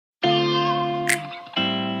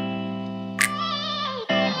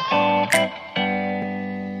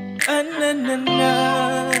na na.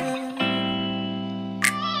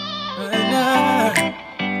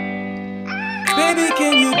 Baby,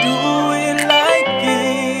 can you do it like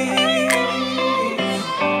this?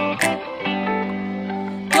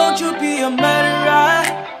 Don't you be a murderer?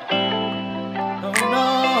 Oh no.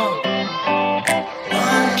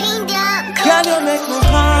 Can you make me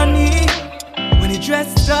honey when you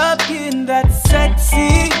dressed up in that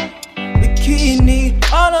sexy bikini,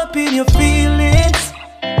 all up in your feelings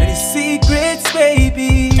and your secrets,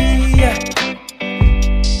 baby?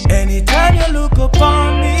 Anytime you look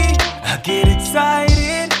upon me, I get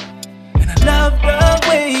excited, and I love the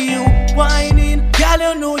way you whining. Girl,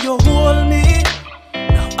 you know you hold me,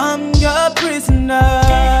 now I'm your prisoner.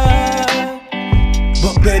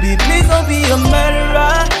 But baby, please don't be a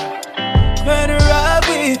murderer, murderer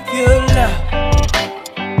with your love.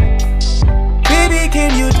 Baby,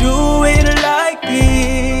 can you do it like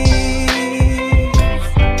this?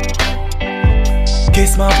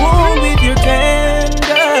 Kiss my wound with your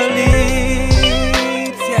tender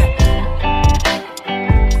lips, yeah.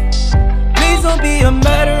 Please don't be a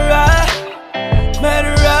murderer,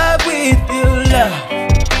 murderer with your love,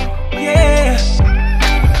 yeah.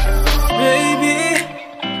 Baby,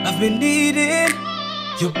 I've been needing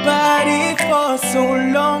your body for so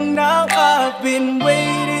long now. I've been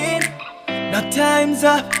waiting. Now time's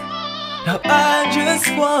up. Now I just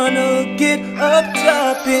wanna get up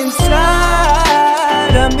top inside.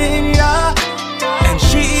 I'm in ya, and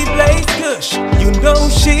she plays kush. You know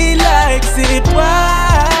she likes it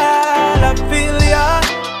wild. I feel ya,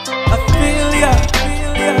 I feel ya,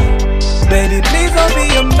 feel ya. Baby, please don't be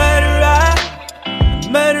a murderer,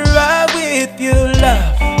 murderer with your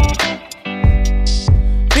love.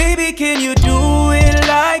 Baby, can you do it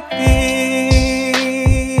like this?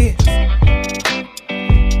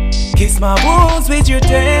 Kiss my wounds with your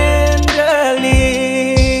tender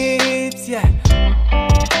lips, yeah.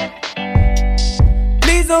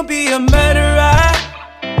 Please don't be a murderer,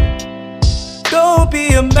 don't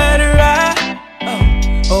be a murderer.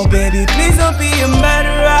 Oh baby, please don't be a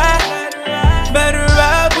murderer,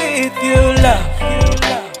 murderer with your love.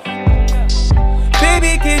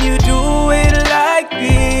 Baby, can you do it like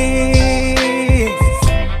this?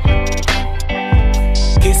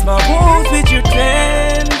 Kiss my wounds with your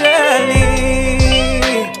tender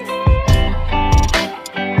lips.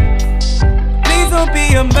 Please don't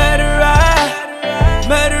be a murderer,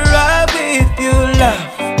 murderer with your love,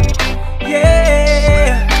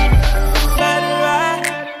 yeah. Murderer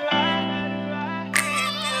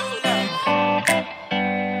with your love.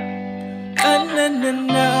 Na na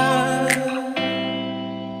na.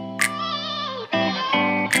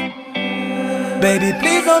 Baby,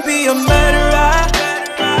 please don't be a murderer,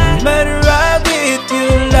 murderer with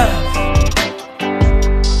your love.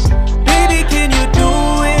 Baby, can you do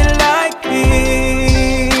it like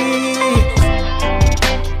this?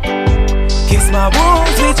 Kiss my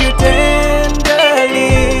wounds with your tail.